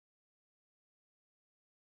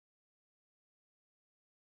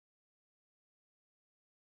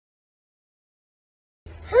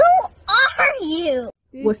you.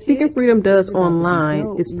 What Speaking Freedom does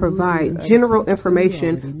online is provide general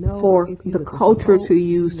information for the culture to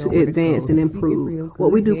use to advance and improve.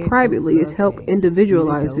 What we do privately is help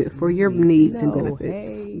individualize it for your needs and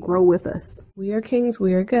benefits. Grow with us. We are kings,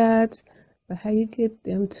 we are gods, but how you get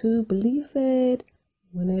them to believe it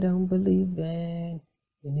when they don't believe in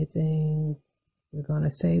anything? We're going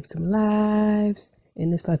to save some lives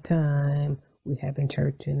in this lifetime. We haven't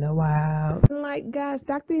church in a while. Like God's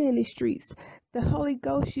doctor in the streets, the Holy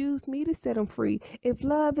Ghost used me to set them free. If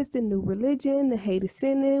love is the new religion, the hate is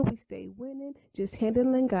sinning, we stay winning. Just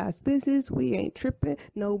handling God's business, we ain't tripping.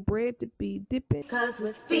 No bread to be dipping. 'Cause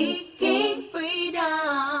we're speaking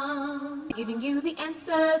freedom, giving you the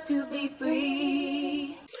answers to be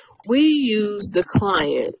free. We use the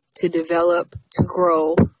client to develop, to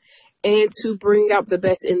grow, and to bring out the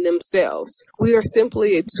best in themselves. We are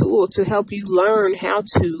simply a tool to help you learn how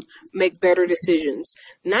to make better decisions.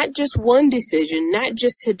 Not just one decision, not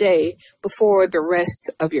just today, but for the rest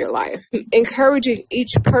of your life. Encouraging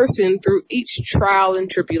each person through each trial and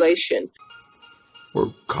tribulation.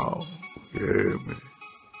 Work call, yeah, man.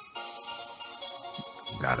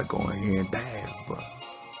 Gotta go in here and dance, but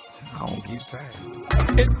I don't get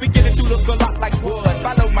tired. It's beginning to look a lot like wood.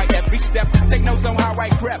 Follow my every step. Take notes on how I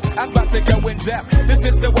prep. I'm about to go in depth. This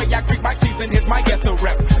is the way I greet my season. Here's my ghetto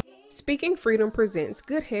rep. Speaking Freedom presents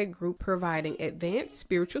Good Head Group, providing advanced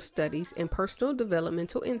spiritual studies and personal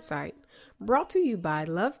developmental insight. Brought to you by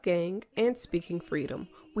Love Gang and Speaking Freedom.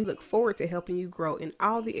 We look forward to helping you grow in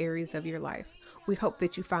all the areas of your life. We hope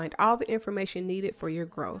that you find all the information needed for your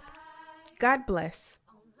growth. God bless.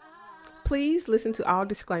 Please listen to all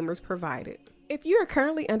disclaimers provided. If you are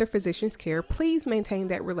currently under physician's care, please maintain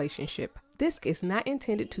that relationship. This is not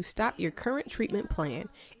intended to stop your current treatment plan.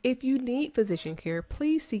 If you need physician care,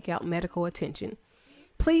 please seek out medical attention.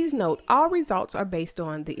 Please note, all results are based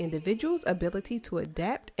on the individual's ability to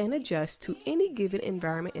adapt and adjust to any given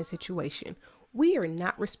environment and situation. We are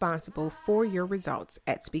not responsible for your results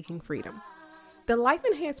at Speaking Freedom. The life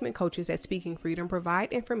enhancement coaches at Speaking Freedom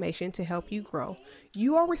provide information to help you grow.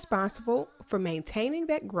 You are responsible for maintaining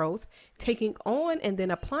that growth, taking on and then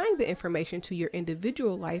applying the information to your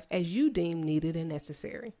individual life as you deem needed and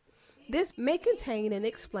necessary. This may contain and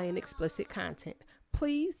explain explicit content.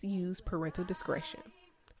 Please use parental discretion.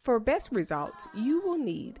 For best results, you will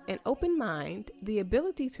need an open mind, the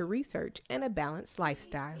ability to research, and a balanced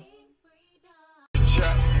lifestyle. Too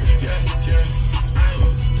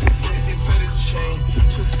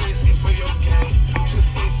sexy for your game, too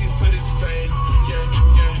sexy for this fame.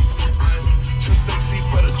 I'm too sexy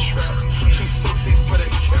for the trap, too sexy for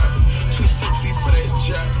that cap, too sexy for that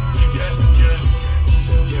jack.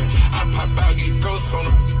 I pop out, get ghosts on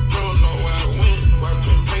them, don't know where I went.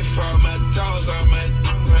 Pay for all my dogs, all my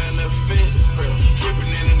around the fence.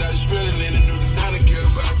 Dripping in and out, spilling in a new designer gear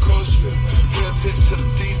by Coaster. Pay attention to the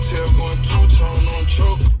detail, going two-tone on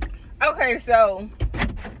choke. Okay, so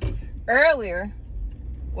earlier,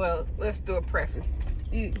 well, let's do a preface.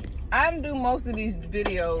 I do most of these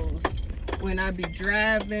videos when I be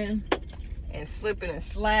driving and slipping and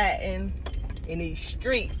sliding in these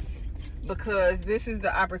streets, because this is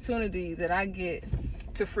the opportunity that I get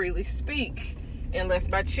to freely speak unless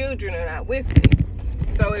my children are not with me.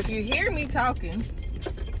 So if you hear me talking,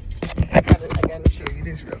 I gotta show you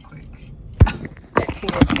this real quick. That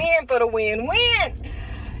 10 for the win-win.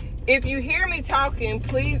 If you hear me talking,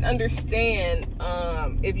 please understand,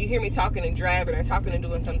 if you hear me talking and driving or talking and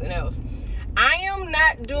doing something else, I am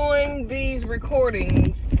not doing these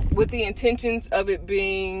recordings with the intentions of it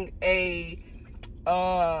being a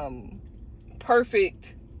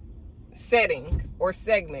perfect setting or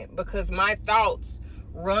segment, because my thoughts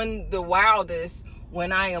run the wildest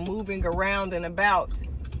when I am moving around and about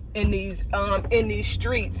in these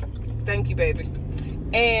streets. Thank you, baby.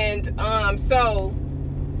 And so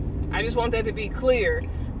I just want that to be clear,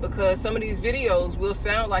 because some of these videos will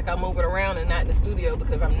sound like I'm moving around and not in the studio,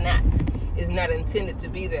 because I'm not. It's not intended to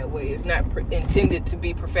be that way. It's not intended to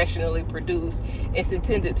be professionally produced. It's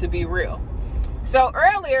intended to be real. So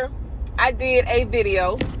earlier, I did a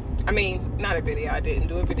video. I mean, not a video. I didn't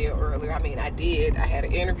do a video earlier. I mean, I did. I had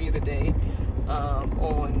an interview today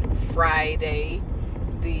on Friday,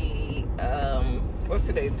 the, what's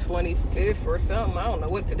today, 25th or something? I don't know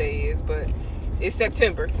what today is, but it's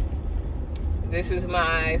September. This is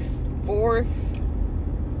my 4th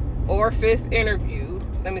or 5th interview.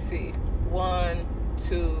 Let me see. 1,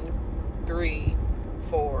 2, 3,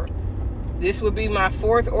 4. This would be my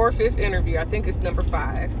 4th or 5th interview. I think it's number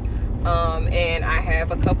 5. And I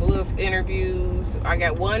have a couple of interviews. I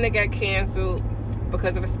got one that got canceled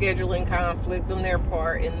because of a scheduling conflict on their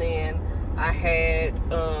part. And then I had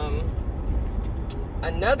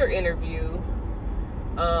another interview,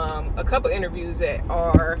 a couple interviews that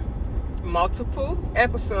are multiple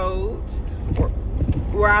episodes,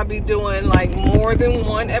 where I'll be doing like more than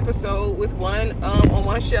one episode with one on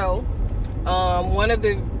one show.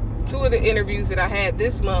 Two of the interviews that I had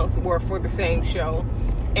this month were for the same show,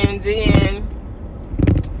 and then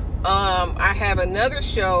I have another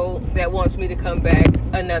show that wants me to come back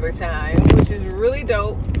another time, which is really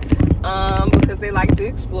dope, because they like to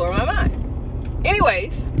explore my mind.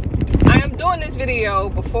 Anyways, I am doing this video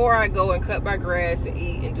before I go and cut my grass and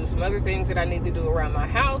eat and do some other things that I need to do around my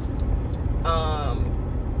house,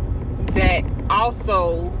 that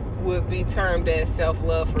also would be termed as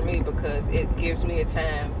self-love for me, because it gives me a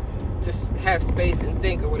time to have space and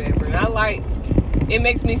think or whatever. And it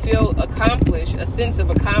makes me feel accomplished, a sense of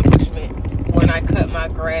accomplishment when I cut my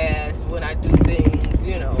grass, when I do things,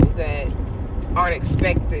 that aren't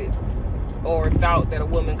expected or thought that a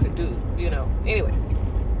woman could do, Anyways.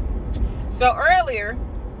 So earlier,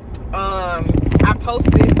 I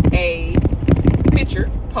posted a picture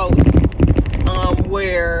post,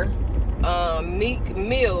 where Meek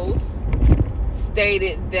Mills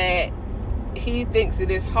stated that he thinks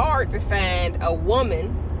it is hard to find a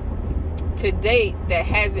woman to date that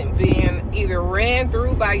hasn't been either ran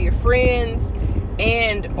through by your friends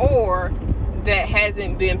and or that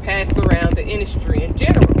hasn't been passed around the industry in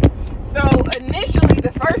general. So initially,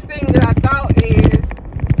 the first thing that I thought is,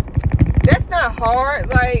 that's not hard.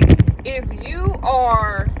 Like, if you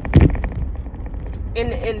are in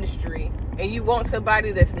the industry and you want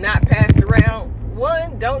somebody that's not passed around,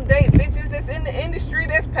 one, don't date bitches that's in the industry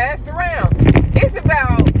that's passed around. It's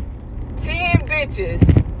about 10 bitches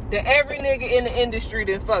that every nigga in the industry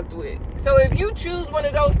done fucked with. So if you choose one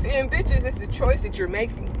of those 10 bitches, it's a choice that you're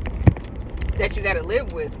making, that you gotta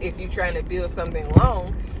live with if you're trying to build something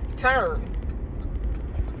long term.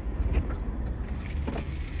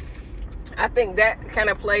 I think that kind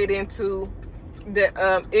of played into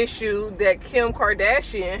the issue that Kim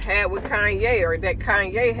Kardashian had with Kanye, or that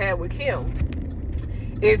Kanye had with Kim.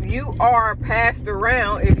 If you are passed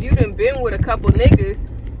around, if you done been with a couple niggas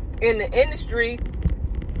in the industry,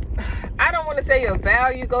 I don't want to say your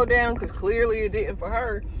value go down, because clearly it didn't for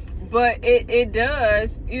her, but it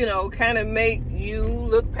does, kind of make you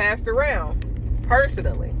look passed around.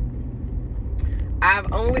 Personally,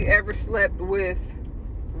 I've only ever slept with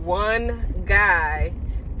one guy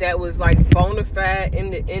that was like bona fide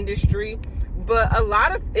in the industry, but a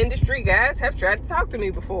lot of industry guys have tried to talk to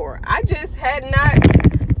me before. I just had not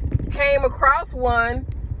came across one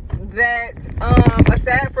that,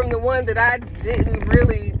 aside from the one that I didn't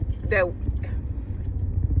really, that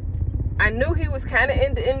I knew he was kind of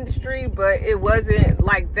in the industry, but it wasn't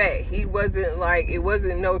like that. He wasn't like, it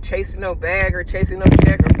wasn't no chasing no bag or chasing no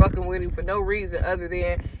check or fucking with him for no reason other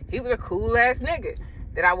than he was a cool ass nigga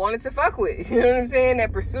that I wanted to fuck with, you know what I'm saying,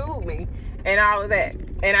 that pursued me and all of that.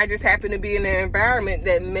 And I just happened to be in an environment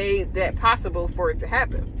that made that possible for it to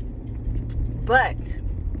happen. But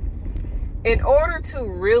in order to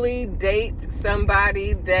really date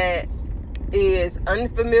somebody that is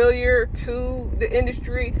unfamiliar to the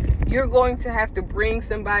industry, you're going to have to bring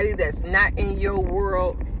somebody that's not in your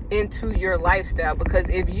world into your lifestyle. Because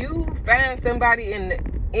if you find somebody in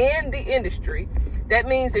the industry, that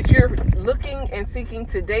means that you're looking and seeking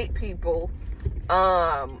to date people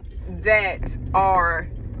that are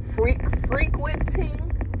frequenting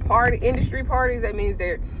industry parties. That means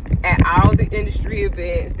they're at all the industry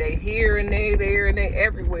events. They here and they there and they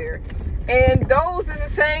everywhere. And those are the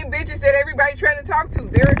same bitches that everybody trying to talk to.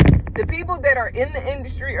 They're the people that are in the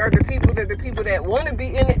industry, are the people that want to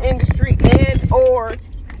be in the industry and or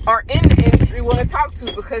are in the industry want to talk to,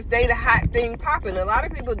 because they the hot thing popping. A lot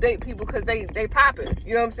of people date people because they popping.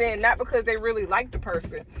 You know what I'm saying? Not because they really like the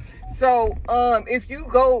person. So if you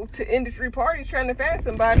go to industry parties trying to find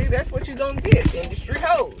somebody, that's what you're gonna get. Industry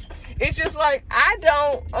hoes. It's just like, I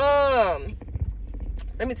don't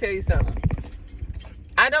let me tell you something.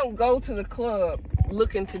 I don't go to the club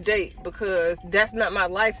looking to date, because that's not my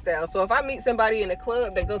lifestyle. So if I meet somebody in a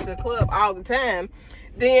club that goes to the club all the time,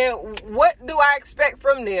 then what do I expect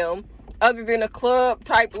from them other than a club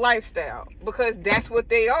type lifestyle? Because that's what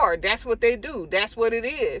they are. That's what they do. That's what it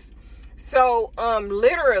is. So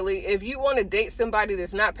literally, if you want to date somebody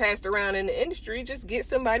that's not passed around in the industry, just get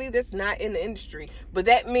somebody that's not in the industry. But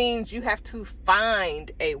that means you have to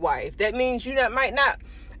find a wife. That means you might not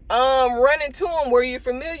run into them where you're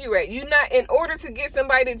familiar at. In order to get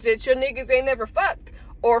somebody that your niggas ain't never fucked,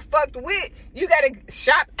 or fucked with, you got to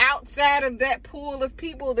shop outside of that pool of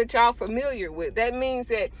people that y'all familiar with. That means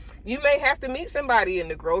that you may have to meet somebody in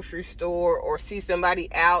the grocery store or see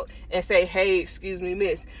somebody out and say, hey, excuse me,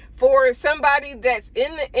 miss. For somebody that's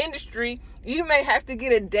in the industry, you may have to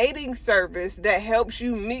get a dating service that helps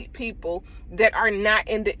you meet people that are not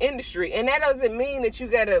in the industry. And that doesn't mean that you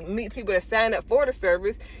got to meet people that sign up for the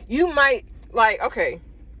service. You might okay,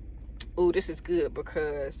 ooh, this is good,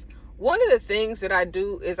 because one of the things that I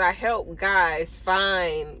do is I help guys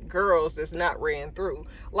find girls that's not ran through.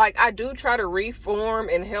 Like, I do try to reform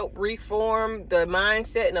and help reform the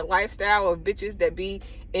mindset and the lifestyle of bitches that be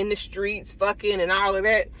in the streets fucking and all of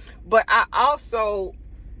that. But I also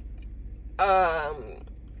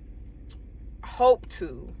hope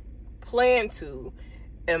to, plan to,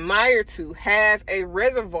 admire to have a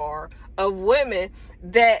reservoir of women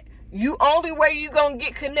that only way you gonna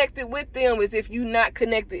get connected with them is if you not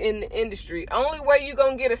connected in the industry. Only way you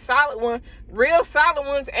gonna get a solid one, real solid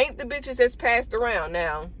ones, ain't the bitches that's passed around.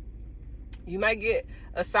 Now, you might get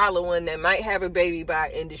a solid one that might have a baby by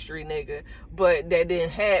an industry nigga, but that then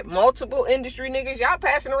had multiple industry niggas. Y'all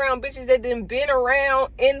passing around bitches that done been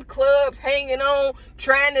around in clubs, hanging on,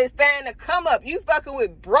 trying to find a come up. You fucking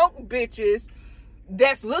with broke bitches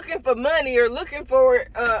that's looking for money or looking for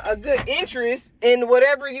a good interest in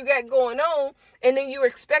whatever you got going on, and then you're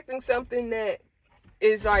expecting something that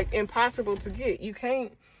is like impossible to get. You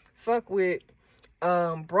can't fuck with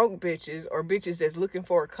broke bitches or bitches that's looking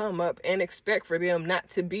for a come up and expect for them not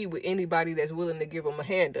to be with anybody that's willing to give them a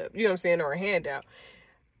hand up, you know what I'm saying, or a handout.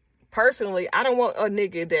 Personally, I don't want a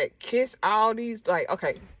nigga that kiss all these, like,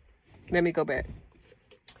 okay, let me go back.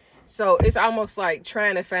 So it's almost like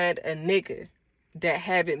trying to find a nigga that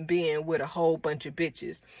haven't been with a whole bunch of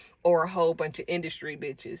bitches or a whole bunch of industry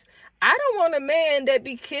bitches. I don't want a man that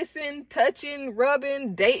be kissing, touching,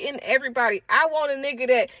 rubbing, dating everybody. I want a nigga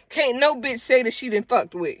that can't no bitch say that she done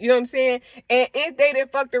fucked with. You know what I'm saying? And if they done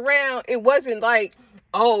fucked around, it wasn't like,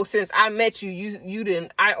 oh, since I met you, you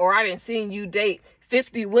didn't, I didn't seen you date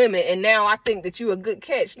 50 women and now I think that you a good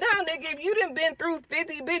catch. Now, nigga, if you done been through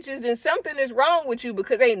 50 bitches, then something is wrong with you,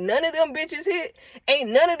 because ain't none of them bitches hit. Ain't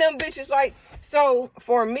none of them bitches like. So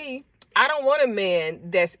for me, I don't want a man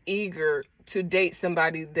that's eager to date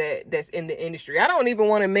somebody that's in the industry. I don't even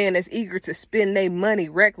want a man that's eager to spend their money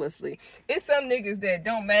recklessly. It's some niggas that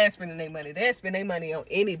don't mind spending their money. They'll spend their money on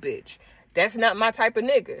any bitch. That's not my type of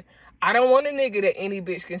nigga. I don't want a nigga that any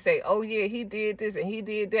bitch can say, oh yeah, he did this and he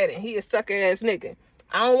did that and he a sucker ass nigga.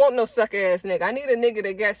 I don't want no sucker ass nigga. I need a nigga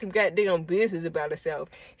that got some goddamn business about himself.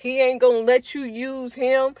 He ain't gonna let you use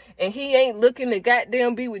him, and he ain't looking to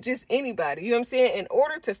goddamn be with just anybody. You know what I'm saying? In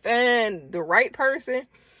order to find the right person,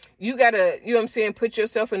 you gotta, you know what I'm saying, put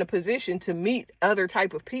yourself in a position to meet other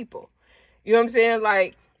type of people. You know what I'm saying?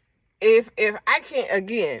 Like, if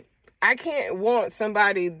I can't want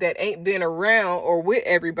somebody that ain't been around or with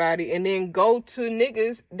everybody and then go to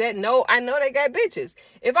niggas that I know they got bitches.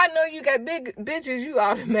 If I know you got big bitches, you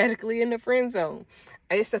automatically in the friend zone.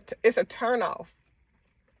 It's a turn off.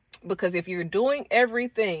 Because if you're doing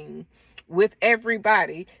everything with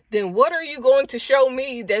everybody, then what are you going to show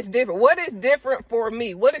me that's different? What is different for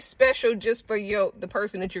me? What is special just for the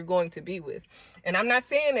person that you're going to be with? And I'm not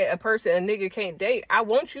saying that a nigga can't date. I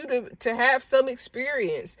want you to have some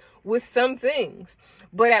experience with some things.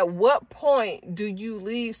 But at what point do you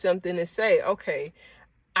leave something and say, okay,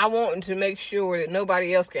 I want to make sure that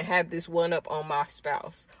nobody else can have this one up on my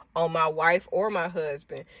spouse, on my wife or my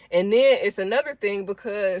husband. And then it's another thing,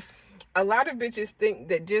 because a lot of bitches think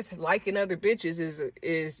that just liking other bitches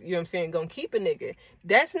is, you know what I'm saying, gonna keep a nigga.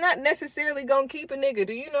 That's not necessarily gonna keep a nigga.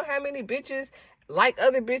 Do you know how many bitches like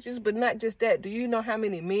other bitches? But not just that. Do you know how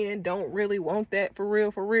many men don't really want that for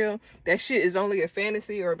real, for real? That shit is only a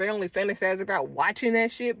fantasy, or they only fantasize about watching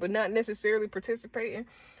that shit, but not necessarily participating.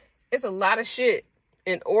 It's a lot of shit.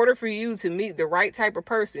 In order for you to meet the right type of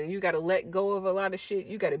person, you got to let go of a lot of shit.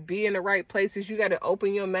 You got to be in the right places. You got to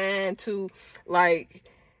open your mind to, like,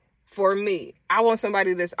 for me, I want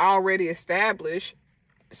somebody that's already established.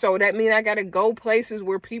 So that means I got to go places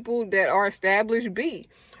where people that are established be.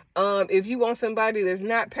 If you want somebody that's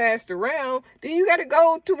not passed around, then you got to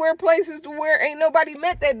go to places to where ain't nobody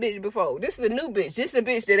met that bitch before. This is a new bitch. This is a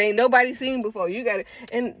bitch that ain't nobody seen before. You got to,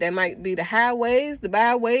 and that might be the highways, the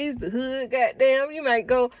byways, the hood, goddamn. You might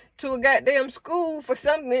go to a goddamn school for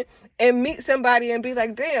something and meet somebody and be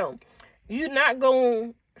like, damn, you're not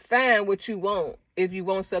going to find what you want if you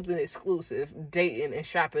want something exclusive, dating and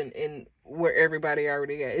shopping and where everybody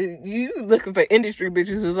already at. You looking for industry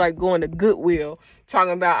bitches is like going to Goodwill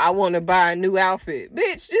talking about, I want to buy a new outfit.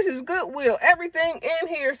 Bitch, this is Goodwill. Everything in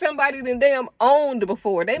here somebody done damn owned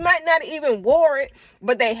before. They might not even wore it,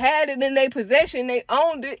 but they had it in their possession. They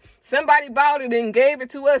owned it. Somebody bought it and gave it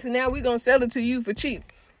to us, and now we gonna sell it to you for cheap.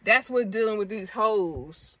 That's what dealing with these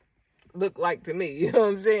hoes look like to me. You know what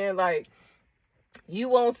I'm saying? Like, you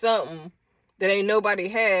want something that ain't nobody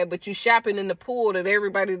had, but you shopping in the pool that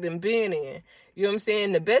everybody done been in. You know what I'm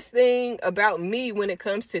saying? The best thing about me when it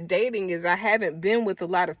comes to dating is I haven't been with a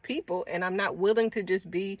lot of people, and I'm not willing to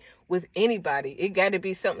just be with anybody. It got to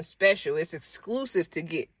be something special. It's exclusive to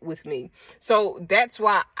get with me. So that's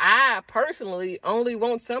why I personally only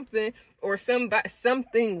want something or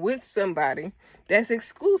something with somebody that's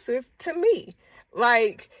exclusive to me.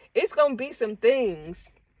 Like, it's going to be some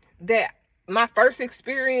things that my first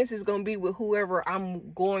experience is going to be with whoever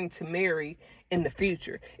I'm going to marry in the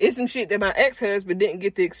future. It's some shit that my ex-husband didn't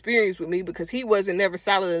get to experience with me because he wasn't never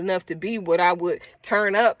solid enough to be what I would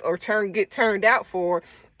turn up or get turned out for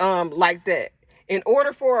like that. In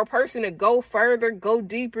order for a person to go further, go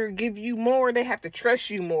deeper, give you more, they have to trust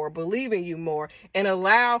you more, believe in you more, and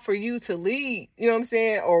allow for you to lead, you know what I'm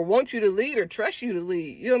saying? Or want you to lead or trust you to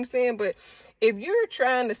lead, you know what I'm saying? But if you're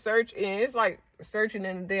trying to search in, it's like searching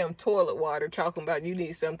in the damn toilet water, talking about you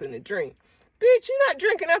need something to drink. Bitch, you're not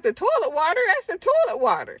drinking out the toilet water. That's the toilet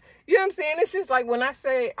water. You know what I'm saying? It's just like when I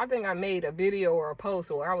say, I think I made a video or a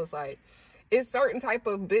post where I was like, it's certain type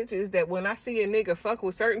of bitches that when I see a nigga fuck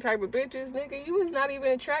with certain type of bitches, nigga, you was not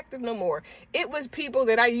even attractive no more. It was people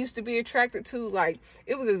that I used to be attracted to. Like,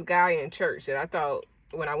 it was this guy in church that I thought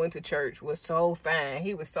when I went to church was so fine.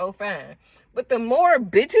 He was so fine. But the more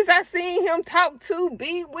bitches I seen him talk to,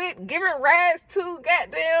 be with, giving rides to,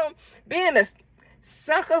 goddamn, being a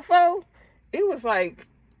sucker for, it was like,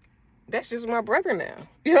 that's just my brother now.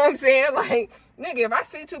 You know what I'm saying? Like, nigga, if I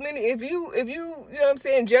see too many, if you, you know what I'm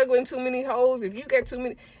saying, juggling too many hoes, if you get too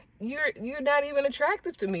many, you're not even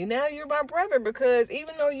attractive to me. Now you're my brother, because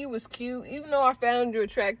even though you was cute, even though I found you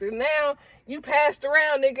attractive, now you passed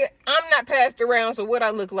around, nigga. I'm not passed around, so what I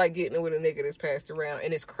look like getting with a nigga that's passed around?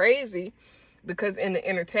 And it's crazy because in the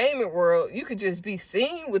entertainment world, you could just be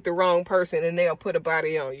seen with the wrong person and they'll put a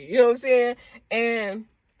body on you. You know what I'm saying? And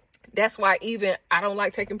that's why even I don't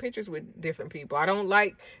like taking pictures with different people. I don't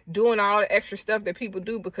like doing all the extra stuff that people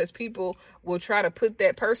do, because people will try to put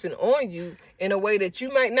that person on you in a way that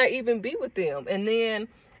you might not even be with them. And then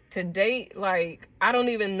to date, like, I don't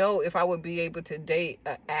even know if I would be able to date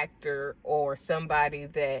an actor or somebody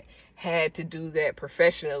that had to do that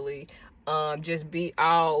professionally. Just be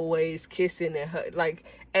always kissing and like,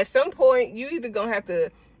 at some point you either gonna have to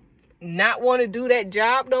not want to do that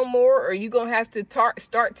job no more, or you gonna have to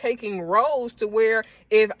start taking roles to where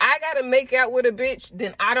if I gotta make out with a bitch,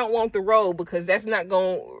 then I don't want the role, because that's not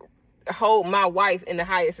gonna hold my wife in the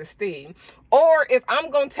highest esteem. Or if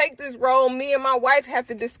I'm gonna take this role, me and my wife have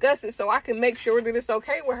to discuss it so I can make sure that it's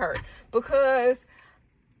okay with her, because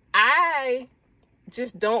I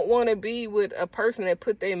just don't want to be with a person that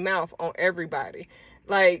put their mouth on everybody.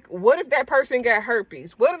 Like, what if that person got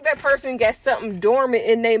herpes? What if that person got something dormant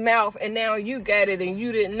in their mouth and now you got it and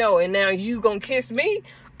you didn't know, and now you gonna kiss me?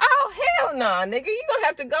 Oh, hell nah, nigga. You gonna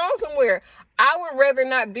have to go somewhere. I would rather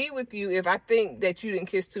not be with you if I think that you didn't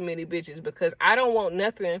kiss too many bitches, because I don't want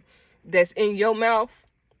nothing that's in your mouth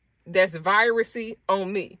that's virusy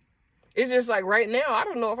on me. It's just like right now, I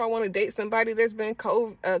don't know if I want to date somebody that's been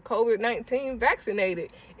COVID-19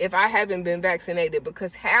 vaccinated if I haven't been vaccinated,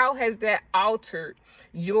 because how has that altered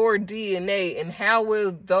your DNA, and how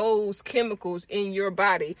will those chemicals in your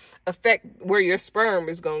body affect where your sperm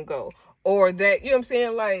is going to go? Or that, you know what I'm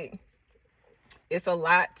saying? Like, it's a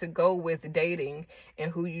lot to go with dating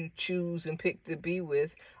and who you choose and pick to be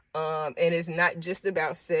with. And it's not just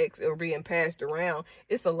about sex or being passed around.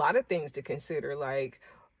 It's a lot of things to consider, like,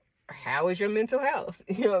 how is your mental health?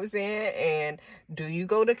 You know what I'm saying? And do you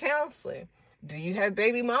go to counseling? Do you have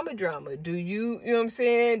baby mama drama? Do you know what I'm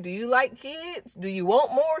saying? Do you like kids? Do you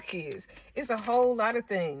want more kids? It's a whole lot of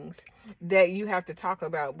things that you have to talk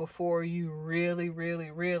about before you really,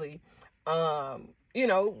 really, really, you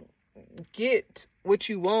know, get what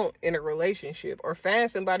you want in a relationship or find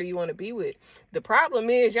somebody you want to be with. The problem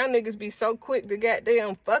is y'all niggas be so quick to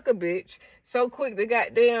goddamn fuck a bitch, so quick to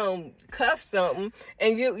goddamn cuff something,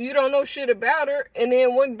 and you don't know shit about her, and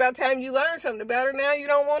then about the time you learn something about her, now you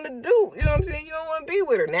don't want to do, you know what I'm saying? You don't want to be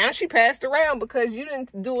with her. Now she passed around because you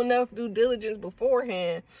didn't do enough due diligence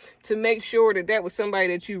beforehand to make sure that that was somebody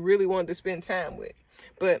that you really wanted to spend time with.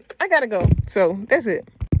 But I gotta go, so that's it.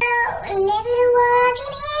 Never to walk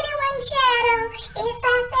in anyone's shadow. If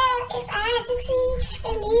I fail, if I succeed,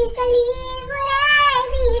 at least I live what I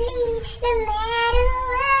believe. No matter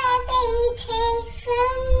what they take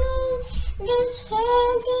from me, they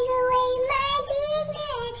can't take away my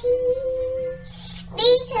dignity.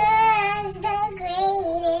 Because the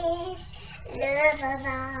greatest love of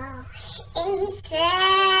all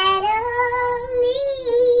inside of me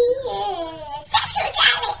is sexual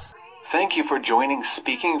talent. Thank you for joining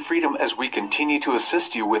Speaking Freedom as we continue to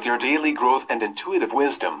assist you with your daily growth and intuitive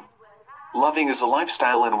wisdom. Loving is a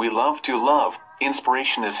lifestyle and we love to love.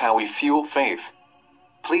 Inspiration is how we fuel faith.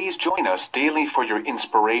 Please join us daily for your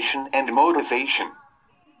inspiration and motivation.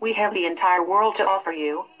 We have the entire world to offer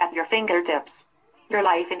you at your fingertips. Your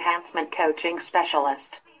life enhancement coaching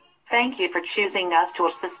specialist. Thank you for choosing us to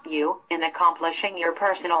assist you in accomplishing your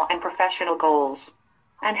personal and professional goals.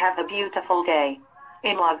 And have a beautiful day.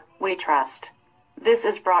 In love, we trust. This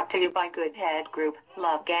is brought to you by Good Head Group,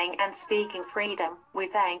 Love Gang, and Speaking Freedom. We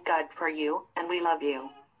thank God for you, and we love you.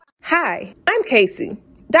 Hi, I'm Casey,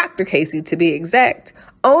 Dr. Casey to be exact,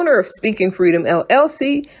 owner of Speaking Freedom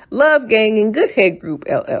LLC, Love Gang, and Good Head Group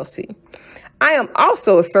LLC. I am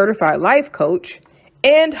also a certified life coach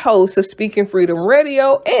and host of Speaking Freedom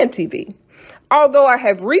Radio and TV. Although I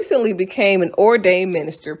have recently became an ordained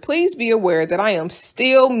minister, please be aware that I am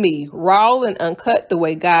still me, raw and uncut the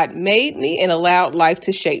way God made me and allowed life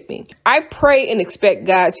to shape me. I pray and expect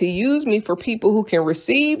God to use me for people who can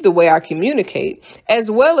receive the way I communicate, as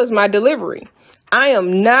well as my delivery. I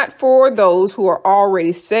am not for those who are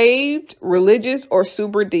already saved, religious, or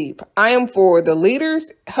super deep. I am for the leaders,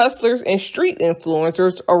 hustlers, and street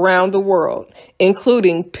influencers around the world,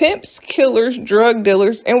 including pimps, killers, drug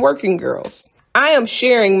dealers, and working girls. I am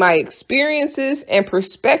sharing my experiences and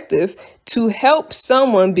perspective to help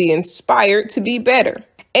someone be inspired to be better.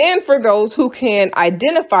 And for those who can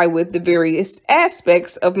identify with the various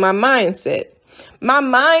aspects of my mindset. My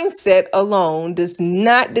mindset alone does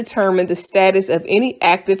not determine the status of any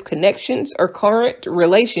active connections or current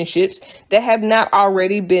relationships that have not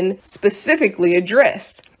already been specifically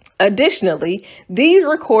addressed. Additionally, these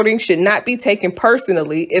recordings should not be taken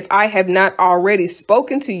personally if I have not already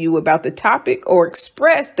spoken to you about the topic or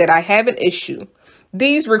expressed that I have an issue.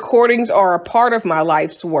 These recordings are a part of my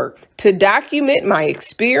life's work to document my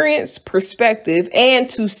experience, perspective, and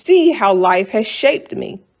to see how life has shaped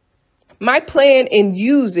me. My plan in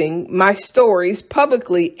using my stories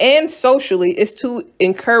publicly and socially is to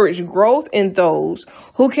encourage growth in those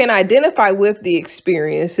who can identify with the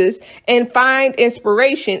experiences and find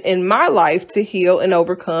inspiration in my life to heal and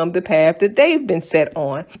overcome the path that they've been set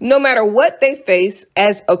on, no matter what they face,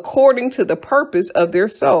 as according to the purpose of their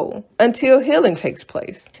soul, until healing takes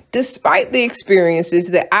place. Despite the experiences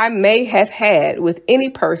that I may have had with any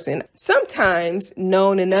person, sometimes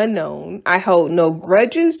known and unknown, I hold no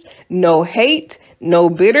grudges, no hate, no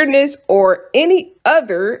bitterness, or any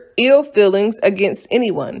other ill feelings against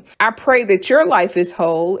anyone. I pray that your life is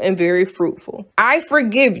whole and very fruitful. I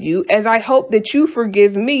forgive you as I hope that you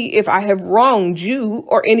forgive me if I have wronged you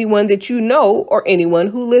or anyone that you know or anyone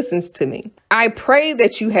who listens to me. I pray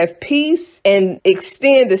that you have peace and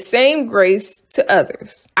extend the same grace to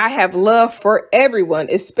others. I have love for everyone,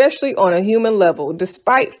 especially on a human level,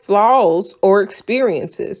 despite flaws or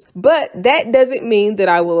experiences. But that doesn't mean that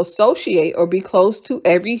I will associate or be close to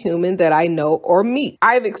every human that I know or meet.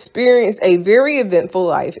 I've experienced a very eventful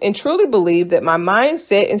life and truly believe that my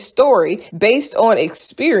mindset and story based on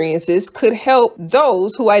experiences could help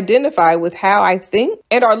those who identify with how I think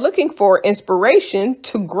and are looking for inspiration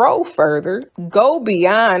to grow further, go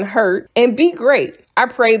beyond hurt, and be great. I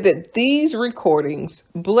pray that these recordings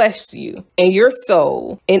bless you and your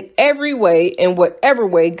soul in every way, in whatever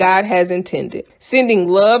way God has intended. Sending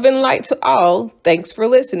love and light to all. Thanks for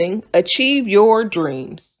listening. Achieve your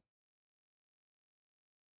dreams.